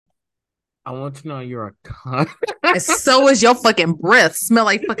I want to know you're a cunt. And so is your fucking breath. Smell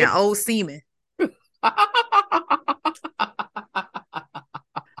like fucking old semen. I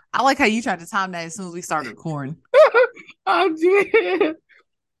like how you tried to time that as soon as we started recording. I did.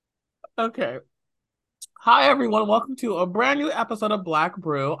 Okay. Hi, everyone. Welcome to a brand new episode of Black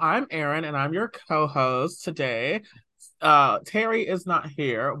Brew. I'm Aaron, and I'm your co-host today. Terry is not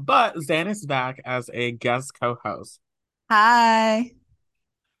here, but Zan is back as a guest co-host. Hi.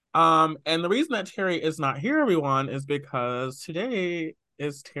 And the reason that Terry is not here, everyone, is because today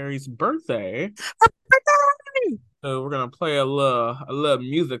is Terry's birthday. So we're gonna play a little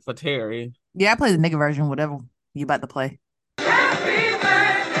music for Terry. Yeah, I play the nigga version, whatever you about to play. Happy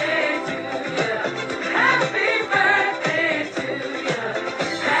birthday to you. Happy birthday to you.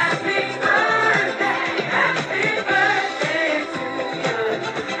 Happy birthday. Happy birthday to you.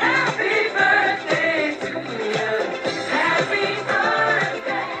 Happy birthday to you. Happy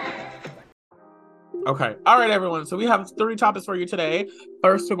birthday. Okay. All right, everyone. So we have three topics for you today.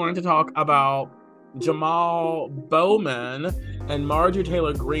 First, we're going to talk about Jamaal Bowman and Marjorie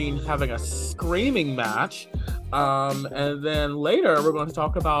Taylor Greene having a screaming match. And then later, we're going to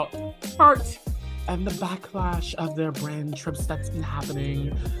talk about TARTE and the backlash of their brand trips that's been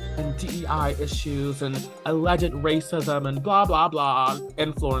happening, and DEI issues, and alleged racism, and blah, blah, blah,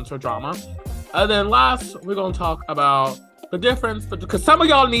 influencer drama. And then last, we're going to talk about the difference, because some of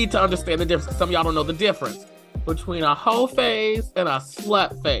y'all need to understand the difference, because some of y'all don't know the difference between a hoe phase and a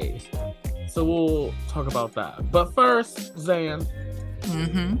slut phase. So we'll talk about that. But first, Zan.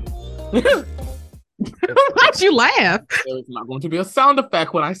 Mm-hmm. Why'd you laugh? There's not going to be a sound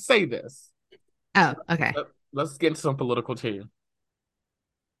effect when I say this. Oh, okay. Let's get into some political tea.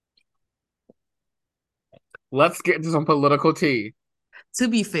 Let's get into some political tea. To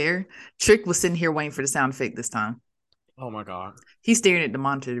be fair, Trick was sitting here waiting for the sound effect this time. Oh my God. He's staring at the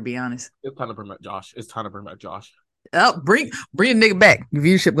monitor, to be honest. It's time to bring back Josh. It's time to bring back Josh. Oh, bring the nigga back. Your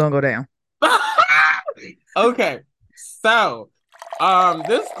viewership gonna go down. Okay. So,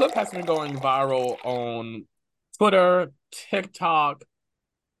 this clip has been going viral on Twitter, TikTok,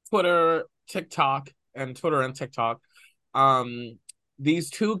 and Twitter and TikTok. These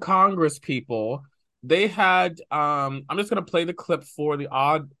two Congress people, they had I'm just gonna play the clip for the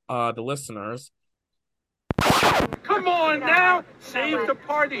listeners. Come on now, save the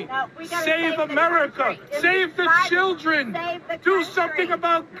party, save America, save the children, do something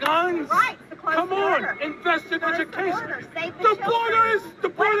about guns. Come on, invest in education. The border's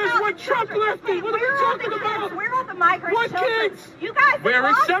what Trump lifted. What are we talking about? Where are the migrant What children? kids? You guys We're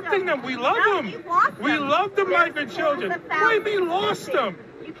lost accepting them. We love No, them. you've lost We them. love the migrant children. What do you mean lost them?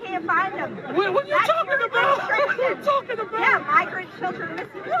 You can't find them. What are you talking about? What are you talking about? Yeah, migrant children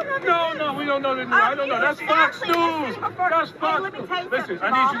missing. You don't know No, we don't know the news. I don't know. That's Fox News. That's Fox News. Listen,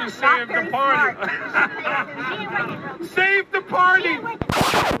 I need you to save the party. Save the party.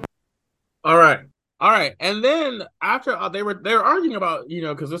 All right. And then after they were arguing about,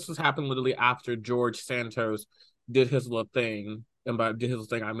 because this was happening literally after George Santos did his little thing, and by did his little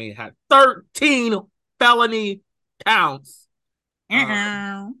thing I mean had 13 felony counts.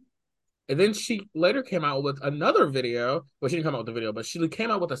 And then she later came out with another video. Well, she didn't come out with the video, but she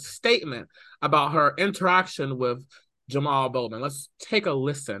came out with a statement about her interaction with Jamaal Bowman. Let's take a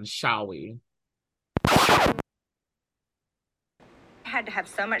listen, shall we? Had to have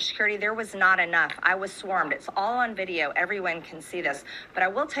so much security. There was not enough. I was swarmed. It's all on video. Everyone can see this. But I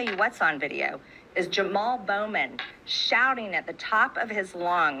will tell you what's on video is Jamaal Bowman shouting at the top of his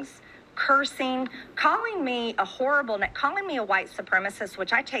lungs, cursing, calling me a white supremacist,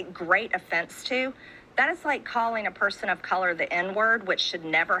 which I take great offense to. That is like calling a person of color the N-word, which should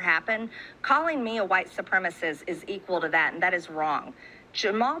never happen. Calling me a white supremacist is equal to that, and that is wrong.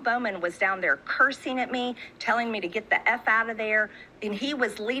 Jamaal Bowman was down there cursing at me, telling me to get the F out of there, and he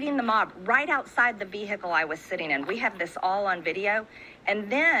was leading the mob right outside the vehicle I was sitting in. We have this all on video. And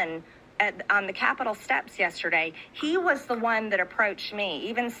then on the Capitol steps yesterday, he was the one that approached me.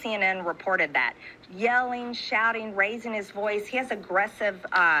 Even CNN reported that. Yelling, shouting, raising his voice. He has aggressive,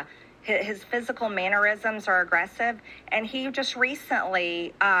 his physical mannerisms are aggressive. And he just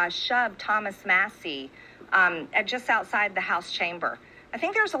recently shoved Thomas Massey just outside the House chamber. I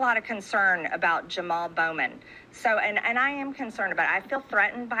think there's a lot of concern about Jamaal Bowman. So, and I am concerned about it. I feel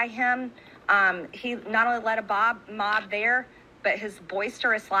threatened by him. He not only led a mob there, but his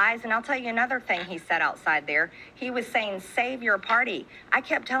boisterous lies. And I'll tell you another thing he said outside there. He was saying, save your party. I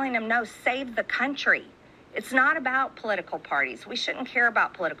kept telling him, no, save the country. It's not about political parties. We shouldn't care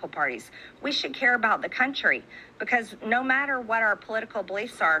about political parties. We should care about the country, because no matter what our political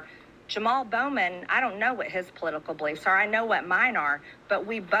beliefs are, Jamaal Bowman, I don't know what his political beliefs are. I know what mine are, but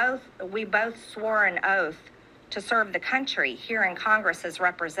we both swore an oath to serve the country here in Congress as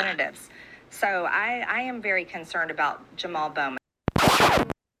representatives. So I am very concerned about Jamaal Bowman.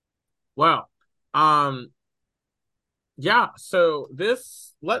 Wow. Yeah, so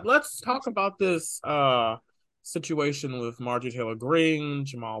let's talk about this situation with Marjorie Taylor Greene,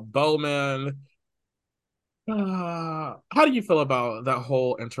 Jamaal Bowman. How do you feel about that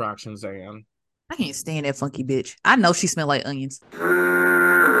whole interaction, Zayn? I can't stand that funky bitch. I know she smell like onions.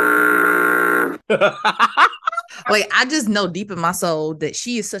 Like, I just know deep in my soul that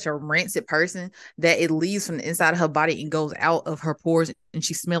she is such a rancid person that it leaves from the inside of her body and goes out of her pores, and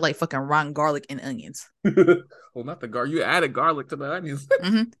she smells like fucking rotten garlic and onions. Well, not the garlic. You added garlic to the onions.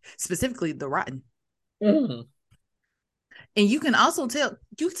 Specifically the rotten. Mm. And you can also tell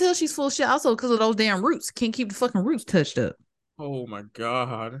she's full of shit also because of those damn roots. Can't keep the fucking roots touched up. Oh my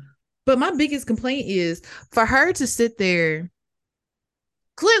God. But my biggest complaint is for her to sit there.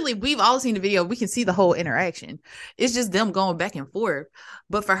 Clearly, we've all seen the video. We can see the whole interaction. It's just them going back and forth.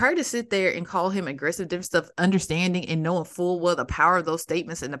 But for her to sit there and call him aggressive, different stuff, understanding and knowing full well the power of those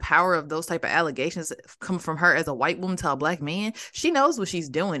statements and the power of those type of allegations come from her as a white woman to a black man, she knows what she's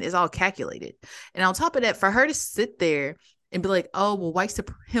doing. It's all calculated. And on top of that, for her to sit there and be like, oh, well,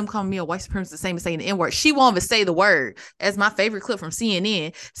 him calling me a white supremacist is the same as saying the N-word. She won't even say the word. As my favorite clip from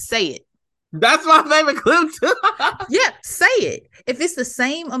CNN, say it. That's my favorite clip too. Yeah, say it. If it's the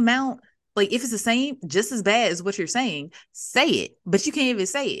same amount, like if it's the same, just as bad as what you're saying, say it. But you can't even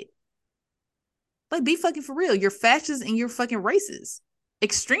say it. Like, be fucking for real. You're fascist and you're fucking racist.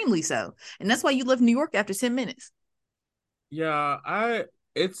 Extremely so. And that's why you left New York after 10 minutes. Yeah,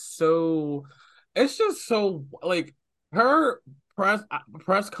 it's just so like her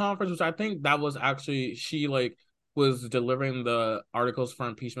press conference, which I think that was actually she like was delivering the articles for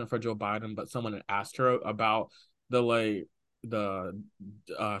impeachment for Joe Biden, but someone had asked her about the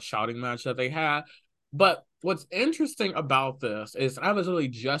shouting match that they had. But what's interesting about this is I was really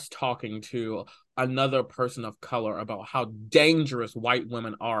just talking to another person of color about how dangerous white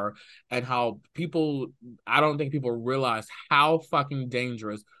women are and how I don't think people realize how fucking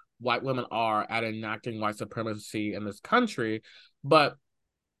dangerous white women are at enacting white supremacy in this country. But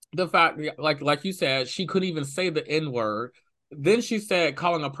the fact, like you said, she couldn't even say the N-word. Then she said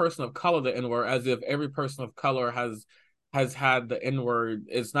calling a person of color the N-word as if every person of color has had the N-word.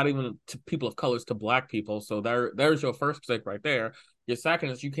 It's not even to people of color, it's to black people. So there's your first mistake right there. Your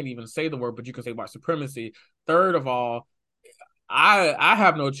second is you can't even say the word, but you can say white supremacy. Third of all, I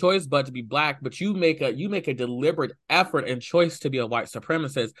have no choice but to be black, but you make a deliberate effort and choice to be a white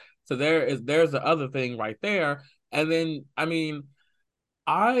supremacist. So there's the other thing right there. And then, I mean,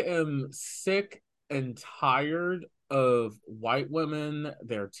 I am sick and tired of white women,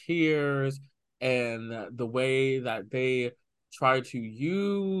 their tears, and the way that they try to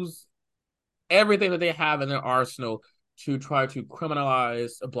use everything that they have in their arsenal to try to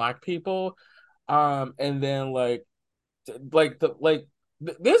criminalize black people. And then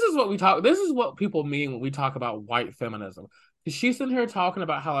this is what people mean when we talk about white feminism. She's sitting here talking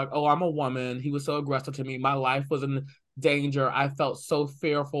about how, like, oh, I'm a woman. He was so aggressive to me. My life was in danger. I felt so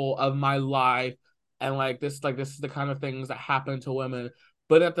fearful of my life. And this is the kind of things that happen to women.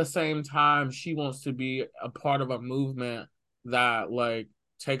 But at the same time, she wants to be a part of a movement that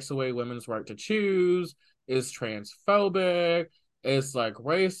takes away women's right to choose, is transphobic, is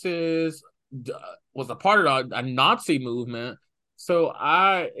racist, was a part of a Nazi movement. So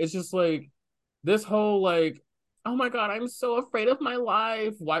it's just this whole oh my God, I'm so afraid of my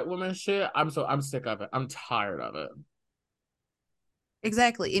life, white woman shit. I'm sick of it. I'm tired of it.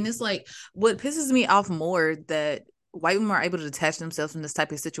 Exactly. And it's what pisses me off more that white women are able to detach themselves from this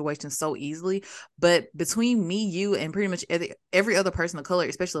type of situation so easily. But between me, you, and pretty much every other person of color,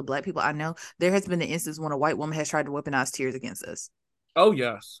 especially black people I know, there has been an instance when a white woman has tried to weaponize tears against us. Oh,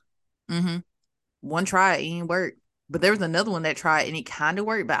 yes. Mm-hmm. One tried, it didn't work. But there was another one that tried and it kind of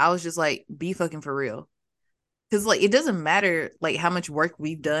worked. But I was just be fucking for real. Because it doesn't matter how much work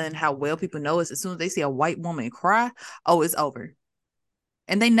we've done, how well people know us. As soon as they see a white woman cry, oh, it's over.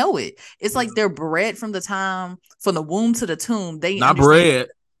 And they know it. It's like they're bred from the womb to the tomb. They not bred.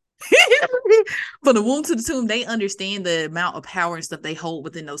 From the womb to the tomb, they understand the amount of power and stuff they hold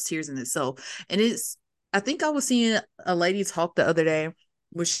within those tears in itself. And I think I was seeing a lady talk the other day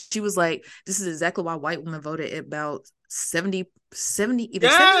where she was like, this is exactly why white women voted about 70, either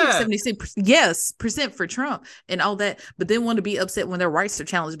 70 or Yes. 76, yes, percent for Trump and all that, but then want to be upset when their rights are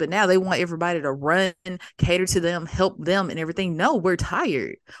challenged. But now they want everybody to run, cater to them, help them, and everything. No, we're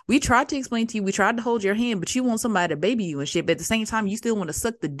tired. We tried to explain to you, we tried to hold your hand, but you want somebody to baby you and shit. But at the same time, you still want to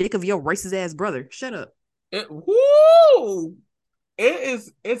suck the dick of your racist ass brother. Shut up. Woo!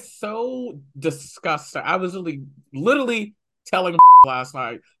 It's so disgusting. I was literally telling last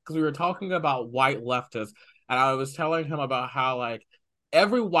night because we were talking about white leftists, and I was telling him about how like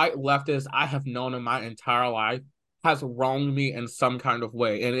every white leftist I have known in my entire life has wronged me in some kind of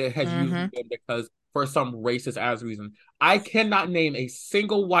way, and it has usually been because for some racist ass reason. I cannot name a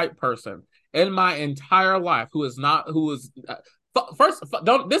single white person in my entire life who is first.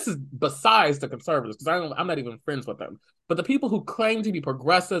 Don't. This is besides the conservatives because I'm not even friends with them. But the people who claim to be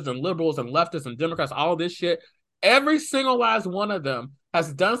progressives and liberals and leftists and Democrats, all this shit, every single last one of them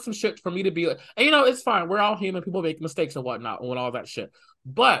has done some shit for me to be like, and it's fine. We're all human. People make mistakes and whatnot and all that shit.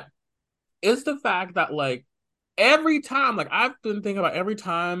 But it's the fact that like every time, like I've been thinking about every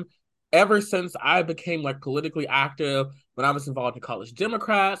time ever since I became like politically active, when I was involved in college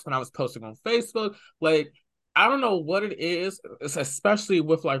Democrats, when I was posting on Facebook, like I don't know what it is, especially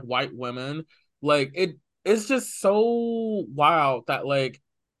with like white women, like it's just so wild that like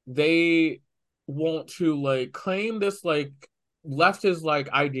they want to like claim this like leftist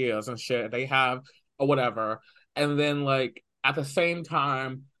like ideas and shit they have or whatever, and then like at the same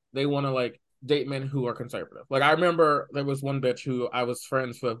time they want to like date men who are conservative. Like I remember there was one bitch who I was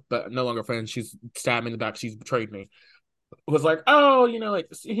friends with, but no longer friends. She's stabbed me in the back. She's betrayed me. Was like, oh, like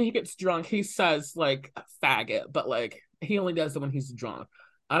he gets drunk. He says like faggot, but like he only does it when he's drunk.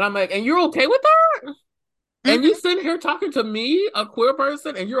 And I'm like, and you're okay with that? And you sitting here talking to me, a queer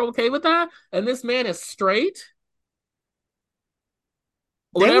person, and you're okay with that? And this man is straight?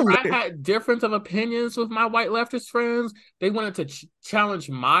 Whenever I had difference of opinions with my white leftist friends, they wanted to challenge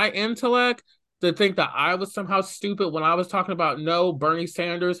my intellect to think that I was somehow stupid when I was talking about no, Bernie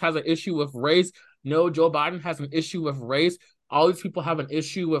Sanders has an issue with race. No, Joe Biden has an issue with race. All these people have an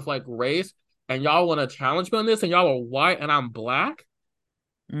issue with like race, and y'all want to challenge me on this, and y'all are white and I'm black.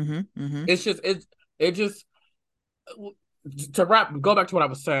 It's just it just to go back to what I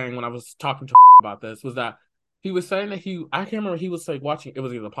was saying when I was talking to about this was that he was saying that I can't remember, he was like watching, it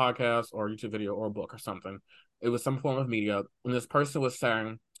was either a podcast or a YouTube video or a book or something. It was some form of media, and this person was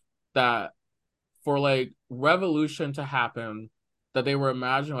saying that for like revolution to happen, that they were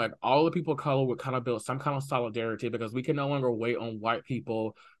imagining like all the people of color would kind of build some kind of solidarity because we can no longer wait on white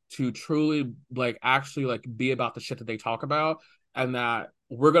people to truly like actually like be about the shit that they talk about, and that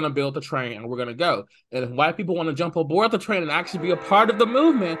we're going to build the train and we're going to go. And if white people want to jump aboard the train and actually be a part of the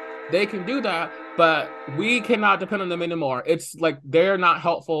movement, they can do that, but we cannot depend on them anymore. It's like they're not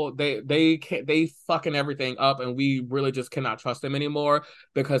helpful. They can't, they fucking everything up, and we really just cannot trust them anymore,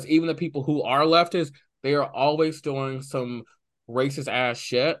 because even the people who are leftists, they are always doing some racist ass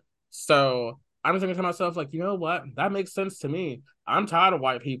shit. So I'm thinking to myself, like, you know what? That makes sense to me. I'm tired of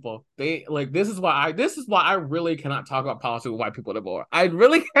white people. They like this is why I really cannot talk about politics with white people anymore. I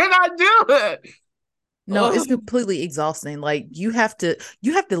really cannot do it. No, it's completely exhausting. Like you have to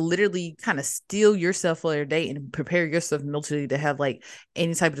literally kind of steel yourself for a date and prepare yourself mentally to have like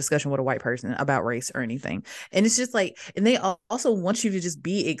any type of discussion with a white person about race or anything. And it's just like, and they also want you to just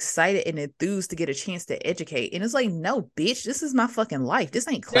be excited and enthused to get a chance to educate. And it's like, no, bitch, this is my fucking life. This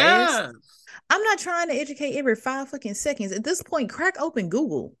ain't class. Yes. I'm not trying to educate every 5 fucking seconds. At this point, crack open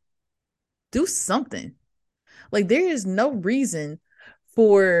Google. Do something. Like there is no reason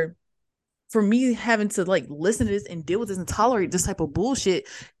for me having to like listen to this and deal with this and tolerate this type of bullshit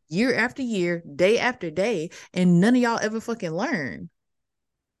year after year, day after day, and none of y'all ever fucking learn.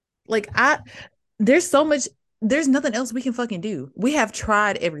 Like there's nothing else we can fucking do. We have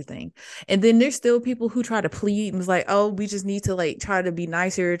tried everything. And then there's still people who try to plead and it's like, oh, we just need to like try to be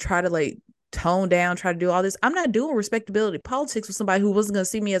nicer, try to like tone down, try to do all this. I'm not doing respectability politics with somebody who wasn't going to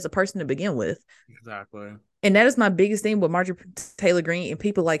see me as a person to begin with. Exactly. And that is my biggest thing with Marjorie Taylor Greene and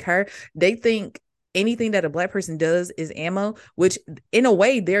people like her. They think anything that a black person does is ammo, which in a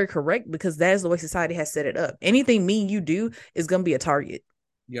way they're correct, because that is the way society has set it up. Anything me and you do is going to be a target.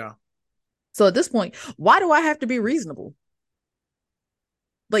 Yeah. So at this point, why do I have to be reasonable?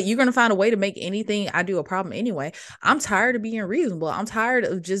 Like you're going to find a way to make anything I do a problem anyway. I'm tired of being reasonable. I'm tired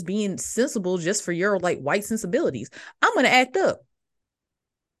of just being sensible just for your like white sensibilities. I'm going to act up.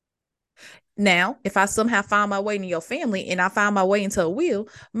 Now, if I somehow find my way into your family and I find my way into a will,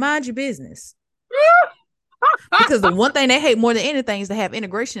 mind your business. Because the one thing they hate more than anything is to have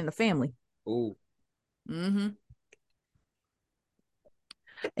integration in the family. Ooh. And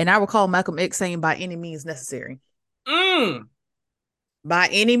I recall Malcolm X saying, by any means necessary. By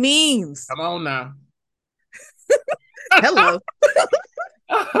any means. Come on now. Hello.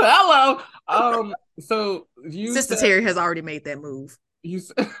 Hello. So you Sister said Terry has already made that move. you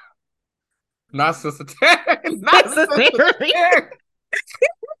said not Sister Terry, not Sister Sister Terry. Terry.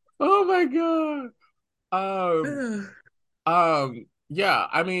 Oh my god. Yeah,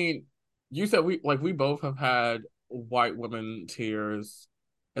 I mean, you said we both have had white women tears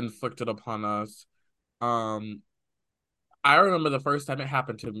inflicted upon us. Um, I remember the first time it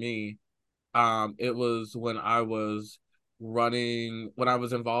happened to me. It was when I was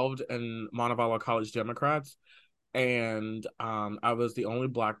involved in Montevallo College Democrats, and I was the only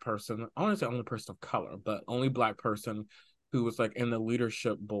black person. I want to say only person of color, but only black person who was like in the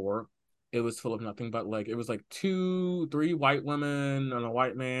leadership board. It was full of nothing but like it was like two, three white women and a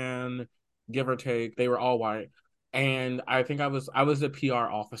white man, give or take. They were all white. And I think I was a PR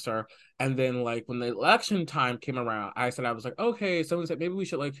officer. And then like when the election time came around, I was like, okay, someone said maybe we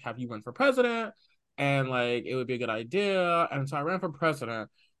should like have you run for president and like it would be a good idea. And so I ran for president.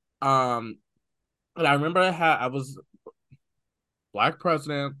 Um and I remember I was black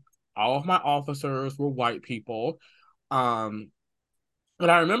president. All of my officers were white people. Um, but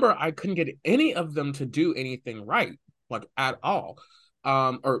I remember I couldn't get any of them to do anything right, like at all.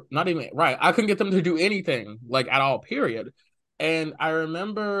 Or not even right. I couldn't get them to do anything, like at all, period. And I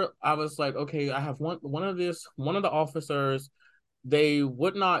remember I was like, okay, I have one of the officers, they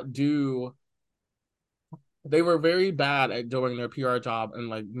would not do they were very bad at doing their PR job and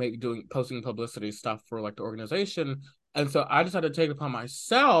like doing posting publicity stuff for like the organization. And so I decided to take it upon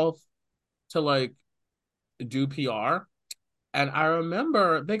myself to like do PR. And I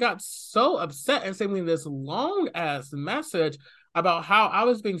remember they got so upset and sent me this long ass message about how I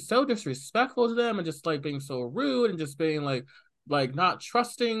was being so disrespectful to them and just like being so rude and just being like not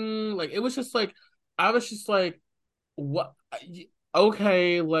trusting. Like it was just like I was just like, what?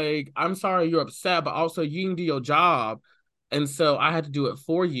 Okay, like I'm sorry you're upset, but also you can do your job. And so I had to do it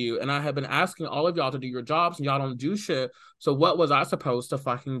for you. And I had been asking all of y'all to do your jobs and y'all don't do shit. So what was I supposed to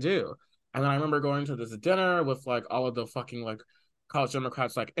fucking do? And then I remember going to this dinner with like all of the fucking like college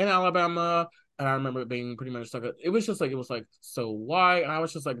Democrats like in Alabama. And I remember it being pretty much like it was just like it was like so white. And I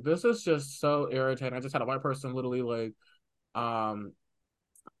was just like, this is just so irritating. I just had a white person literally like um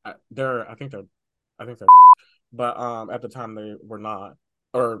they're I think they're but at the time they were not.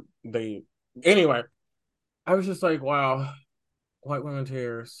 Or they anyway, I was just like, wow, white women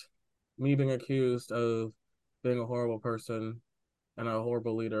tears. Me being accused of being a horrible person and a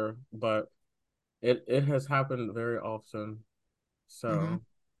horrible leader, but it has happened very often. Mm-hmm. So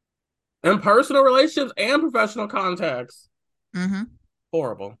in personal relationships and professional contexts, Mm-hmm.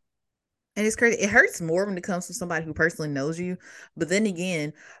 horrible. And it's crazy. It hurts more when it comes to somebody who personally knows you. But then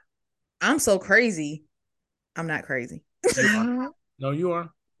again, I'm so crazy. I'm not crazy. You are. No, you are.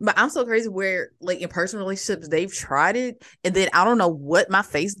 But I'm so crazy where, like, in personal relationships, they've tried it. And then I don't know what my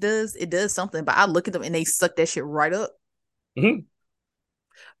face does. It does something. But I look at them and they suck that shit right up. Mm-hmm.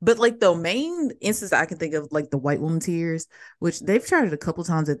 But, like, the main instance I can think of, like, the white woman tears, which they've tried it a couple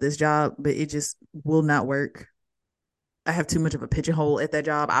times at this job, but it just will not work. I have too much of a pigeonhole at that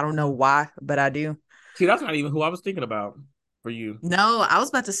job. I don't know why, but I do. See, that's not even who I was thinking about for you. No, I was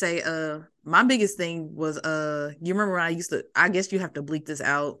about to say, my biggest thing was, you remember when I guess you have to bleep this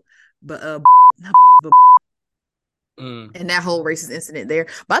out, but, and that whole racist incident there.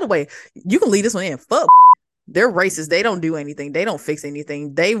 By the way, you can leave this one in. Fuck, they're racist. They don't do anything. They don't fix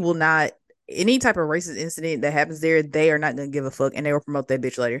anything. They will not, any type of racist incident that happens there, they are not going to give a fuck and they will promote that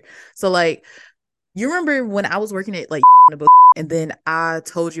bitch later. So, like, you remember when I was working at, like, and then I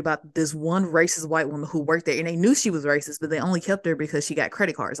told you about this one racist white woman who worked there and they knew she was racist, but they only kept her because she got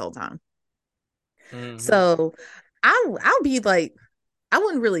credit cards all the time. Mm-hmm. So I'll be like, I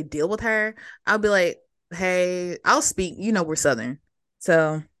wouldn't really deal with her. I'll be like, hey, I'll speak. You know, we're Southern.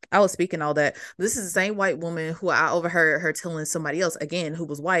 So I was speaking all that. This is the same white woman who I overheard her telling somebody else, again, who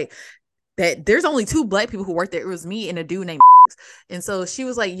was white, that there's only two black people who worked there. It was me and a dude named and so she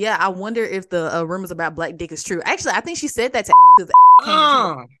was like, yeah, I wonder if the rumors about black dick is true. Actually, I think she said that to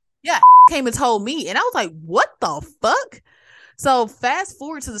came and told me. And I was like, what the fuck? So fast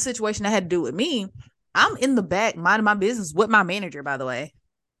forward to the situation that had to do with me. I'm in the back minding my business with my manager, by the way.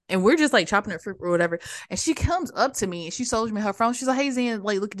 And we're just like chopping it fruit or whatever. And she comes up to me and she shows me her phone. She's like, hey, Zen,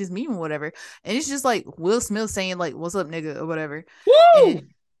 like, look at this meme or whatever. And it's just like Will Smith saying, like, what's up, nigga, or whatever. Woo! And,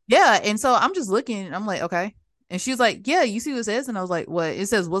 yeah. And so I'm just looking and I'm like, okay. And she was like, yeah, you see what it says? And I was like, what? It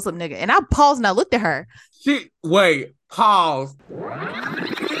says, what's up, nigga? And I paused and I looked at her. Wait, pause.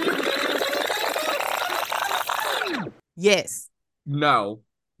 Yes. No.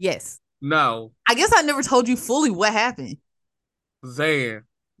 Yes. No. I guess I never told you fully what happened. Zan.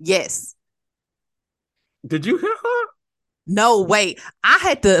 Yes. Did you hit her? No, wait. I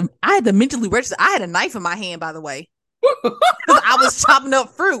had to mentally register. I had a knife in my hand, by the way, because I was chopping up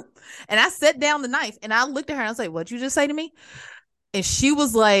fruit. And I set down the knife and I looked at her and I was like, "What'd you just say to me?" And she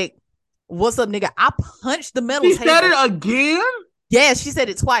was like, "What's up, nigga?" I punched the metal She table. said it again? Yeah, she said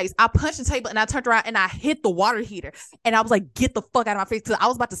it twice. I punched the table and I turned around and I hit the water heater. And I was like, "Get the fuck out of my face." Because I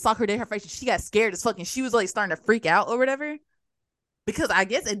was about to sock her in her face and she got scared as fuck. And she was like starting to freak out or whatever. Because I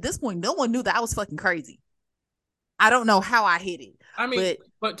guess at this point, no one knew that I was fucking crazy. I don't know how I hit it. I mean,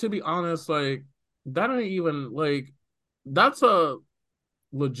 but to be honest, like, that ain't even, like, that's a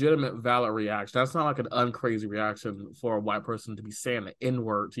legitimate, valid reaction. That's not like an uncrazy reaction for a white person to be saying the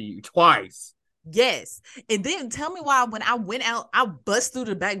N-word to you twice. Yes. And then tell me why when I went out, I bust through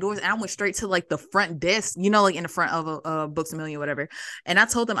the back doors and I went straight to like the front desk, you know, like in the front of a Books a Million, whatever. And I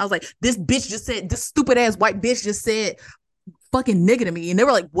told them, I was like, this stupid ass white bitch just said fucking nigga to me. And they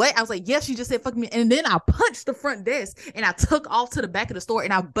were like, what? I was like, yes, she just said fucking me. And then I punched the front desk and I took off to the back of the store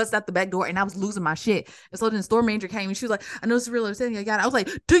and I bust out the back door and I was losing my shit. And so then the store manager came and she was like, "I know it's real upsetting. I was like,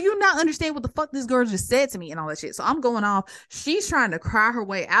 do you not understand what the fuck this girl just said to me?" And all that shit. So I'm going off. She's trying to cry her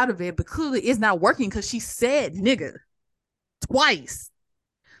way out of it, but clearly it's not working because she said nigga twice.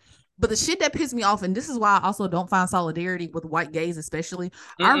 But the shit that pissed me off, and this is why I also don't find solidarity with white gays, especially,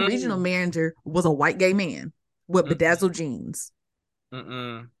 our regional manager was a white gay man with bedazzled jeans.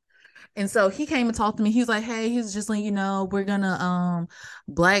 And so he came and talked to me. He was like, "Hey," he was just like, "You know, we're gonna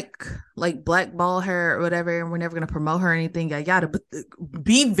blackball her or whatever, and we're never gonna promote her or anything, yada yada." But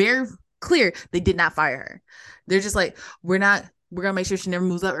be very clear, they did not fire her. They're just like, we're gonna make sure she never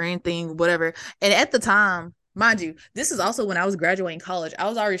moves up or anything, whatever. And at the time, mind you, this is also when I was graduating college. I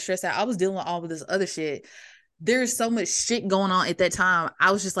was already stressed out. I was dealing with all of this other shit. There's so much shit going on at that time.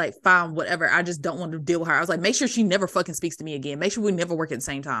 I was just like, fine, whatever. I just don't want to deal with her. I was like, make sure she never fucking speaks to me again. Make sure we never work at the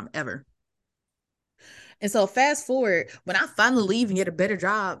same time, ever. And so fast forward, when I finally leave and get a better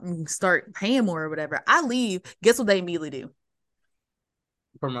job and start paying more or whatever, I leave. Guess what they immediately do?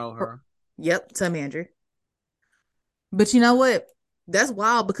 Promote her. Yep, to manager. But you know what? That's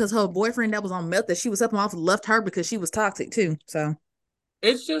wild because her boyfriend that was on meth that she was up off left her because she was toxic too. So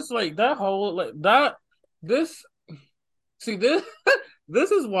it's just like that whole like that. This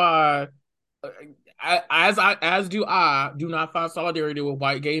this is why I do not find solidarity with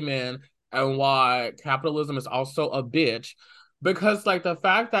white gay men and why capitalism is also a bitch, because like the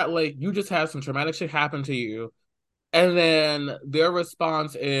fact that like you just had some traumatic shit happen to you and then their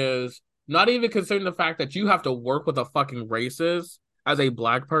response is not even considering the fact that you have to work with a fucking racist as a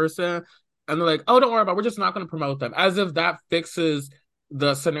black person, and they're like, "Oh, don't worry about it. We're just not going to promote them," as if that fixes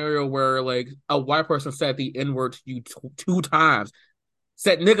the scenario where like a white person said the N-word to you two times,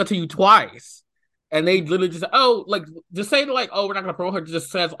 said nigga to you twice, and they literally just just say like, "Oh, we're not gonna promote her,"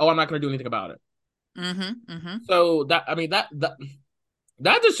 just says, "Oh, I'm not gonna do anything about it." So that, I mean, that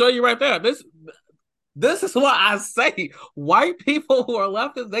just show you right there. This is what I say. White people who are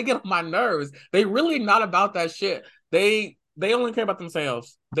leftists, they get on my nerves. They really not about that shit. They only care about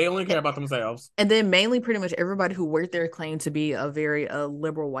themselves. They only care about themselves. And then mainly pretty much everybody who worked there claimed to be a very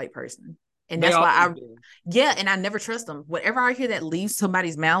liberal white person. And that's and I never trust them. Whenever I hear that leaves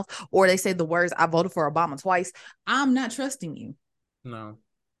somebody's mouth or they say the words, "I voted for Obama twice," I'm not trusting you. No.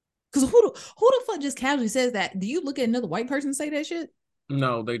 Because who the fuck just casually says that? Do you look at another white person say that shit?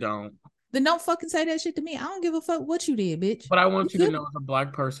 No, they don't. Then don't fucking say that shit to me. I don't give a fuck what you did, bitch. But I want you to know as a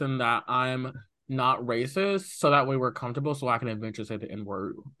black person that I'm not racist, so that way we're comfortable, so I can eventually say the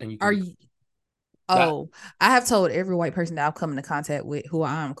N-word. And you can. Are you? Oh, I have told every white person that I've come into contact with who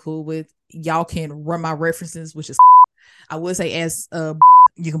I'm cool with, y'all can run my references, which is I would say as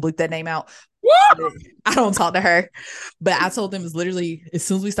you can bleep that name out. I don't talk to her, but I told them it's literally as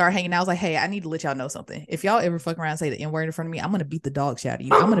soon as we start hanging out, I was like, "Hey, I need to let y'all know something. If y'all ever fuck around and say the N-word in front of me, I'm gonna beat the dog shit out of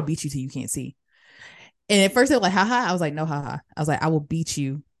you. I'm gonna beat you till you can't see." And at first they were like, "Haha." I was like, "No, haha." I was like, "I will beat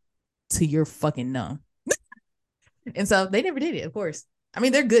you till you're fucking numb." And so they never did it, of course. I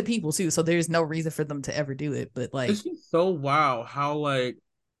mean, they're good people too, so there's no reason for them to ever do it. But like, it's just so wow how like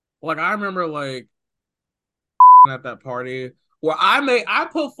I remember like at that party where I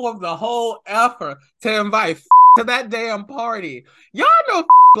put forth the whole effort to invite to that damn party. Y'all know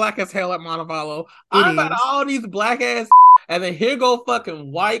black as hell at Montevallo. I'm at all these black ass and then here go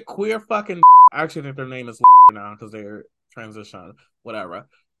fucking white queer fucking I actually think their name is now because they're transition, whatever.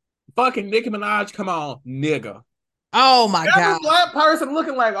 Fucking Nicki Minaj, come on, nigga. Oh my God. Black person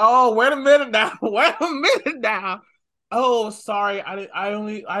looking like, "Oh, wait a minute now. Wait a minute now. Oh, sorry.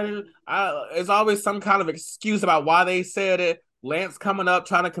 It's always some kind of excuse about why they said it. Lance coming up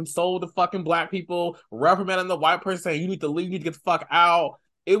trying to console the fucking black people, reprimanding the white person saying you need to leave, you need to get the fuck out.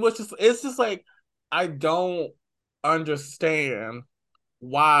 It's just like, I don't understand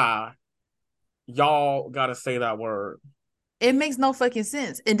why y'all gotta say that word. It makes no fucking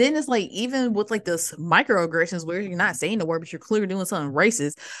sense. And then it's like, even with like this microaggressions where you're not saying the word, but you're clearly doing something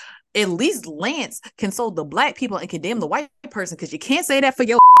racist, at least Lance console the black people and condemn the white person, because you can't say that for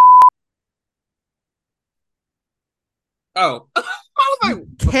your. Oh, I was like,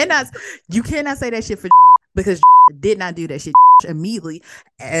 You cannot say that shit for because did not do that shit immediately,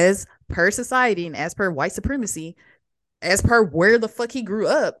 as per society and as per white supremacy, as per where the fuck he grew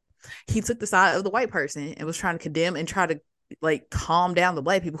up. He took the side of the white person and was trying to condemn and try to like calm down the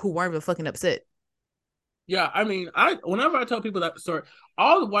black people who weren't even fucking upset. yeah, I mean, whenever I tell people that story,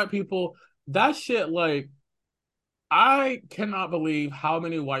 all the white people, that shit, like, I cannot believe how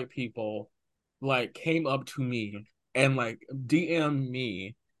many white people like came up to me and like DM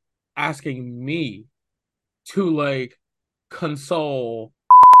me asking me to like console.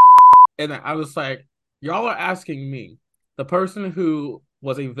 And I was like, y'all are asking me, the person who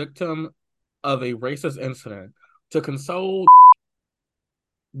was a victim of a racist incident, to console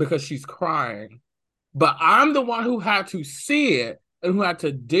because she's crying. But I'm the one who had to see it and who had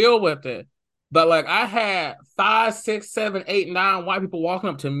to deal with it. But like, I had 5, 6, 7, 8, 9 white people walking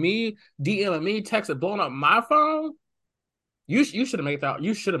up to me, DMing me, texting, blowing up my phone. You should have made that.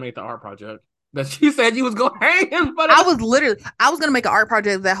 You should have made the art project that she said you was going to hang in. But I was gonna make an art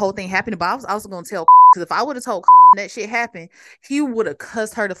project of that whole thing happened, but I was also gonna tell, because if I would have told that shit happened, he would have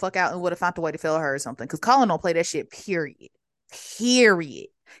cussed her the fuck out and would have found a way to fail her or something. Because Colin don't play that shit. Period.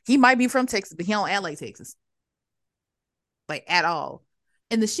 He might be from Texas, but he don't act like Texas, like, at all.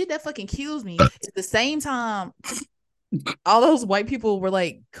 And the shit that fucking kills me is the same time all those white people were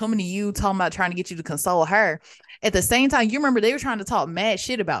like coming to you talking about trying to get you to console her. At the same time, you remember they were trying to talk mad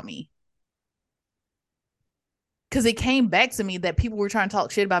shit about me. Because it came back to me that people were trying to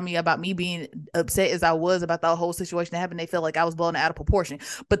talk shit about me being upset as I was about the whole situation that happened. They felt like I was blowing it out of proportion.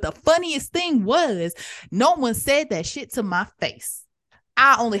 But the funniest thing was, no one said that shit to my face.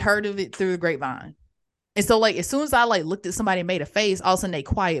 I only heard of it through the grapevine. And so, like, as soon as I like looked at somebody and made a face, all of a sudden they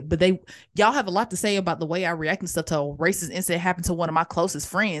quiet. But y'all have a lot to say about the way I react and stuff to a racist incident happened to one of my closest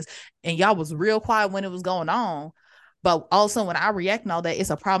friends, and y'all was real quiet when it was going on. But also when I react and all that, it's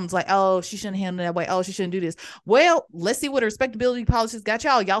a problem. It's like, oh, she shouldn't handle it that way. Oh, she shouldn't do this. Well, let's see what respectability politics got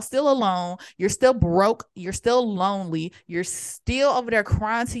y'all. Y'all still alone. You're still broke. You're still lonely. You're still over there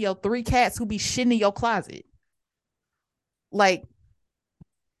crying to your 3 cats who be shitting in your closet. Like,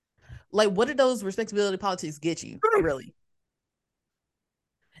 what did those respectability politics get you, really?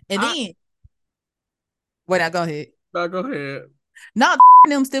 And then, wait, now go ahead. No, go ahead. Not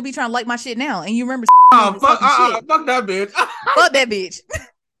them still be trying to like my shit now. And you remember fuck that bitch. Fuck that bitch.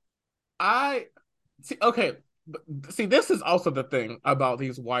 I see. Okay, see, this is also the thing about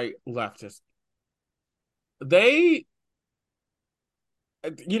these white leftists. They,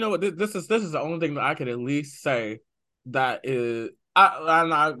 you know, this is the only thing that I could at least say that is.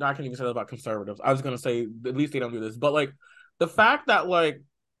 I can't even say that about conservatives. I was gonna say at least they don't do this, but like the fact that like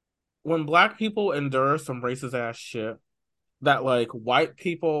when black people endure some racist ass shit, that like white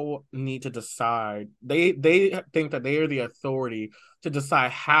people need to decide. They think that they are the authority to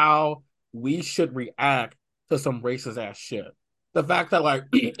decide how we should react to some racist ass shit. The fact that like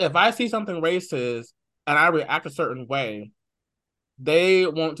if I see something racist and I react a certain way, they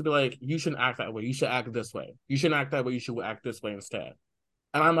want to be like, you shouldn't act that way. You should act this way. You shouldn't act that way. You should act this way instead.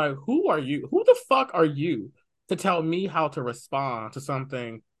 And I'm like, who are you? Who the fuck are you to tell me how to respond to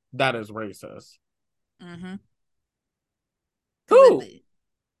something that is racist? Mm-hmm. Who?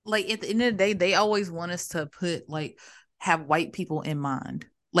 Like, at the end of the day, they always want us to have white people in mind.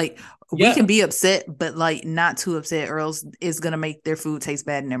 Like, we can be upset, but like not too upset, or else it's gonna make their food taste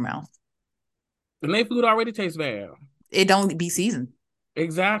bad in their mouth. And their food already tastes bad. It don't be seasoned.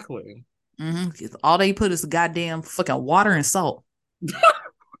 Exactly. Mm-hmm. All they put is goddamn fucking water and salt.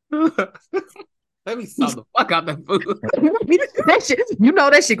 Let me salt the fuck out that food. That shit, you know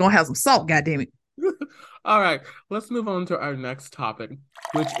that shit gonna have some salt, goddamn it. All right, let's move on to our next topic,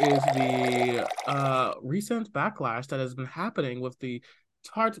 which is the recent backlash that has been happening with the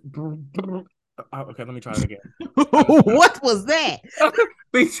TARTE. Okay, let me try it again. What was that?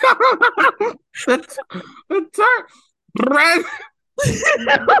 the TARTE brand.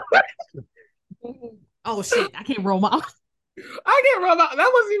 Oh shit! I can't roll my. I can't roll my.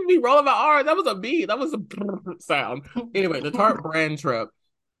 That wasn't even me rolling my R. That was a B. That was a sound. Anyway, the TARTE brand trip.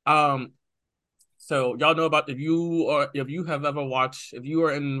 So y'all know about if you have ever watched, if you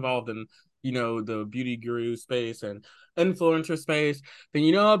are involved in the beauty guru space and influencer space, then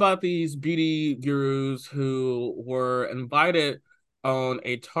you know about these beauty gurus who were invited on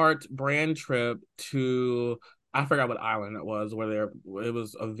a Tarte brand trip to, I forgot what island it was, it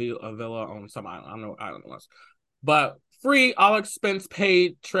was a villa on some island. I don't know what island it was, but free, all expense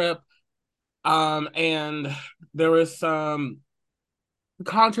paid trip. And there was some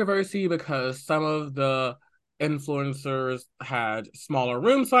controversy because some of the influencers had smaller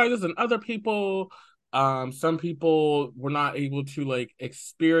room sizes than other people. Some people were not able to like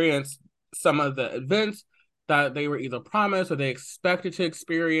experience some of the events that they were either promised or they expected to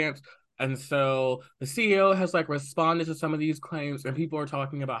experience. And so the CEO has like responded to some of these claims, and people are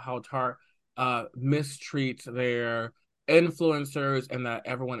talking about how Tarte mistreats their influencers and that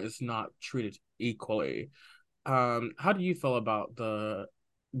everyone is not treated equally. How do you feel about the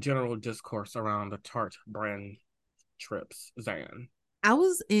general discourse around the Tarte brand trips, Zan? I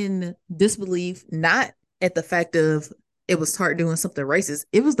was in disbelief, not at the fact of it was Tarte doing something racist.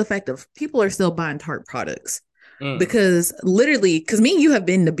 It was the fact of people are still buying Tarte products. Because literally, because me and you have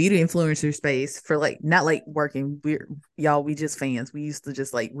been in the beauty influencer space for like, not like working. We just fans. We used to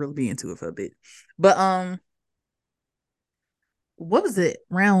just like really be into it for a bit. But what was it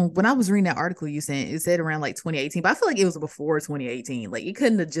around when I was reading that article you sent? It said around like 2018, but I feel like it was before 2018. Like it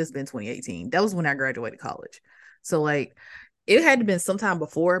couldn't have just been 2018. That was when I graduated college. So like it had to been sometime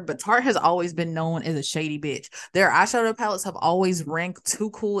before, but Tarte has always been known as a shady bitch. Their eyeshadow palettes have always ranked too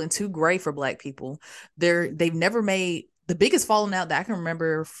cool and too gray for Black people. They've never made the biggest falling out that I can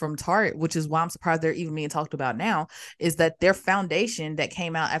remember from Tarte, which is why I'm surprised they're even being talked about now, is that their foundation that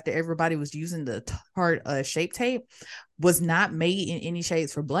came out after everybody was using the Tarte Shape Tape was not made in any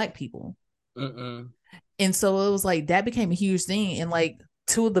shades for Black people. And so it was like that became a huge thing. And like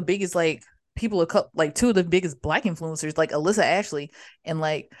two of the biggest like people like two of the biggest Black influencers, like Alyssa Ashley and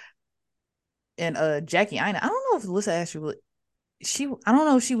Jackie Aina. I don't know if Alyssa Ashley I don't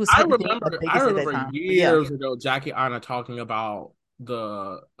know if she was technically the biggest at that time. Years ago Jackie Aina talking about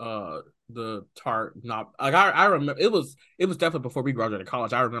the Tarte, not like I remember it was definitely before we graduated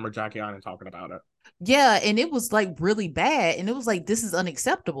college. I remember Jackie Aina talking about it. Yeah, and it was like really bad, and it was like, this is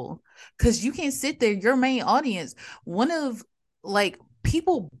unacceptable because you can't sit there. Your main audience, one of like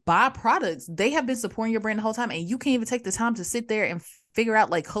people buy products, they have been supporting your brand the whole time, and you can't even take the time to sit there and figure out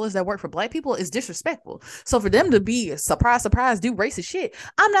like colors that work for Black people is disrespectful. So for them to be surprise, do racist shit,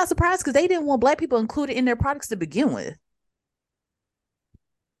 I'm not surprised because they didn't want Black people included in their products to begin with.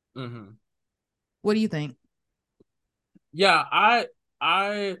 What do you think? Yeah, I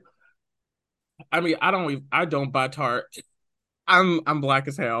mean, I don't buy Tarte. I'm Black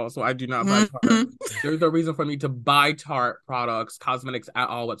as hell, so I do not buy Tarte. There's no reason for me to buy Tarte products, cosmetics at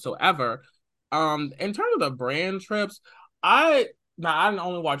all whatsoever. In terms of the brand trips, I didn't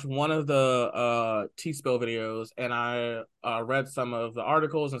only watch one of the T-Spill videos, and I read some of the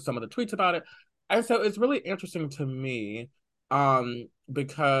articles and some of the tweets about it. And so it's really interesting to me,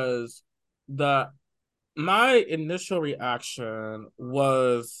 because my initial reaction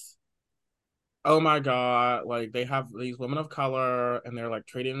was, oh my God, like they have these women of color and they're like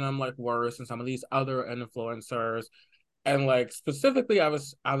treating them like worse than some of these other influencers. And like specifically I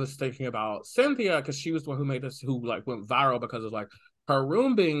was thinking about Cynthia, because she was the one who made this, who like went viral because of like her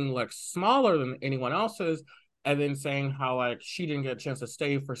room being like smaller than anyone else's, and then saying how like she didn't get a chance to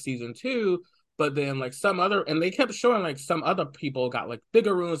stay for season 2, but then like and they kept showing like some other people got like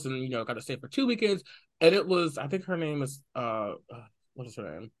bigger rooms and got to stay for 2 weekends. And it was, I think her name is what is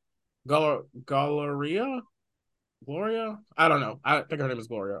her name? Gloria? I don't know. I think her name is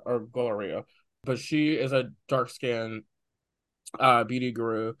Gloria, but she is a dark-skinned beauty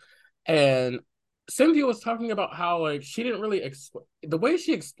guru. And Cynthia was talking about how like she didn't really the way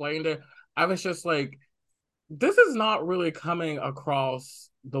she explained it, I was just like, this is not really coming across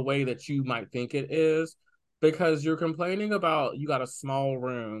the way that you might think it is, because you're complaining about you got a small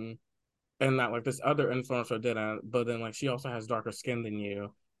room and that like this other influencer didn't, but then like she also has darker skin than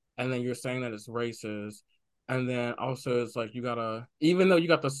you, and then you're saying that it's racist. And then also it's like even though you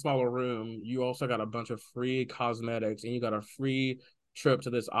got the smaller room, you also got a bunch of free cosmetics and you got a free trip to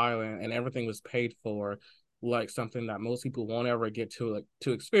this island, and everything was paid for, like something that most people won't ever get to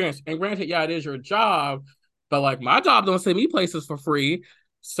experience. And granted, yeah, it is your job, but like my job don't send me places for free.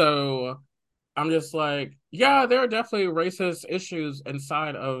 So I'm just like, yeah, there are definitely racist issues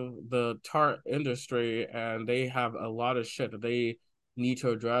inside of the Tarte industry, and they have a lot of shit that they need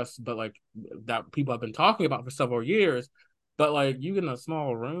to address, but like that people have been talking about for several years. But like you in a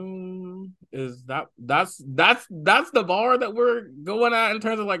small room, that's the bar that we're going at in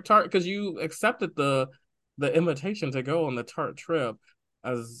terms of like Tarte, because you accepted the invitation to go on the Tarte trip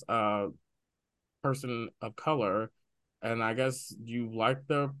as person of color, and I guess you like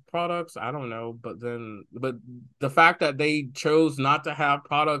their products. I don't know, but the fact that they chose not to have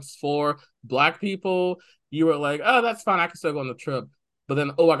products for Black people, you were like, oh, that's fine. I can still go on the trip. But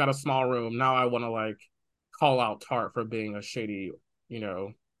then, oh, I got a small room. Now I want to like call out Tarte for being a shady,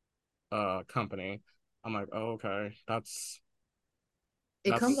 company. I'm like, oh, okay,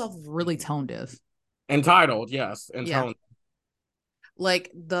 It comes that's off really tone deaf. entitled, yes, Yeah. entitled.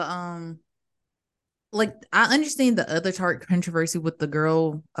 Like like I understand the other Tarte controversy with the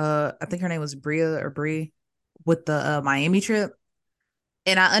girl, I think her name was Bria or Brie, with the Miami trip.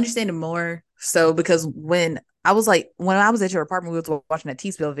 And I understand it more so because when I was at your apartment, we were watching that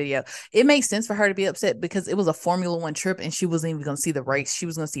T-Spill video. It makes sense for her to be upset because it was a Formula One trip and she wasn't even going to see the race. She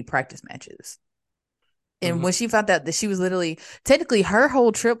was going to see practice matches. And when she found out that she was literally, technically, her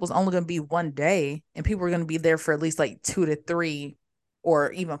whole trip was only going to be 1 day, and people were going to be there for at least like 2 to 3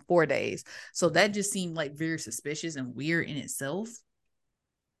 or even 4 days. So that just seemed like very suspicious and weird in itself.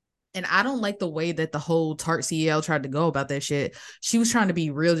 And I don't like the way that the whole Tarte CEO tried to go about that shit. She was trying to be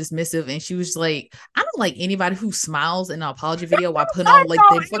real dismissive, and she was like, I don't like anybody who smiles in an apology video while putting on like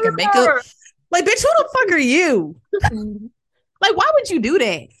their fucking makeup. Like, bitch, who the fuck are you? Like, why would you do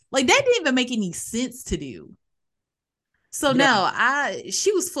that? Like, that didn't even make any sense to do. So no,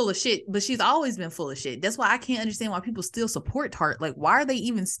 she was full of shit, but she's always been full of shit. That's why I can't understand why people still support Tarte. Like, why are they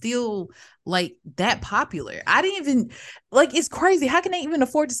even still like that popular? I didn't even like, it's crazy. How can they even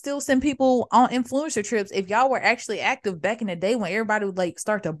afford to still send people on influencer trips if y'all were actually active back in the day when everybody would like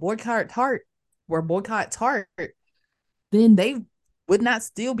start to boycott Tarte, then they would not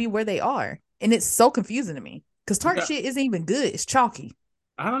still be where they are. And it's so confusing to me because Tarte shit isn't even good. It's chalky.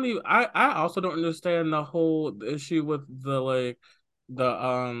 I also don't understand the whole issue with the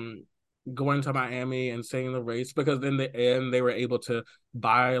going to Miami and seeing the race, because in the end they were able to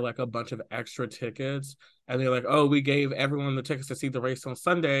buy like a bunch of extra tickets, and they're like, oh, we gave everyone the tickets to see the race on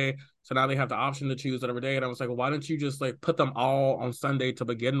Sunday, so now they have the option to choose whatever day. And I was like, well, why didn't you just like put them all on Sunday to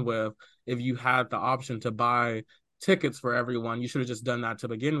begin with? If you had the option to buy tickets for everyone, you should have just done that to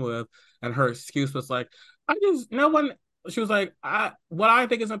begin with. And her excuse was like, I just no one she was like, what I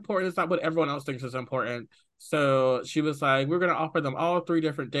think is important is not what everyone else thinks is important. So she was like, we're gonna offer them all 3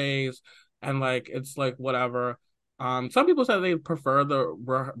 different days, and like it's like whatever. Some people said they prefer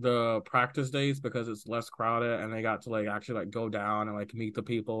the practice days because it's less crowded and they got to like actually like go down and like meet the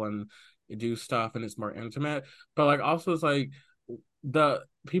people and do stuff, and it's more intimate. But like also it's like the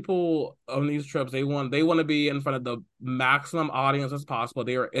people on these trips, they want to be in front of the maximum audience as possible.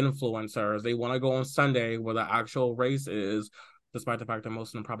 They are influencers. They want to go on Sunday where the actual race is, despite the fact that most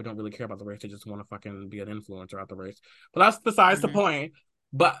of them probably don't really care about the race. They just want to fucking be an influencer at the race. But that's besides the point.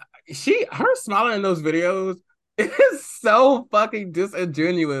 But her smiling in those videos is so fucking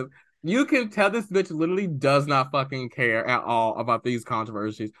disingenuous. You can tell this bitch literally does not fucking care at all about these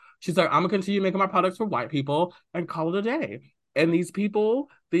controversies. She's like, I'm gonna continue making my products for white people and call it a day. And these people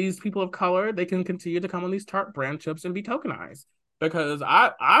of color, they can continue to come on these Tarte brand trips and be tokenized. Because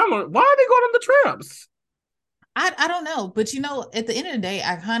why are they going on the trips? I don't know, but at the end of the day,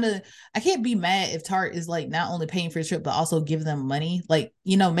 I can't be mad if Tarte is like not only paying for the trip but also giving them money, like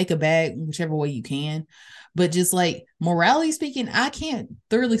make a bag whichever way you can. But just like morally speaking, I can't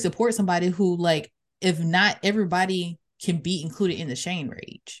thoroughly support somebody who, like, if not everybody can be included in the Shane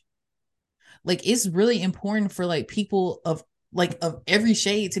Rage. Like, it's really important for like people of every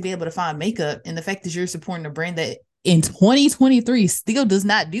shade to be able to find makeup, and the fact that you're supporting a brand that in 2023 still does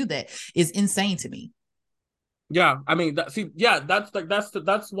not do that is insane to me. Yeah, I mean, that's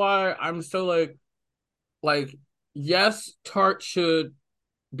why I'm so like, yes, Tarte should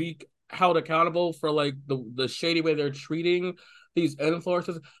be held accountable for like the shady way they're treating these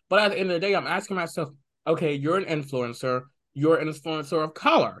influencers. But at the end of the day, I'm asking myself, okay, you're an influencer of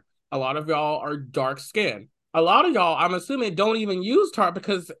color. A lot of y'all are dark skinned. A lot of y'all, I'm assuming, don't even use Tarte,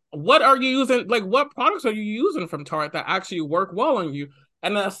 because what are you using? Like, what products are you using from Tarte that actually work well on you?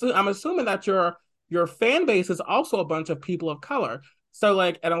 And I'm assuming that your fan base is also a bunch of people of color. So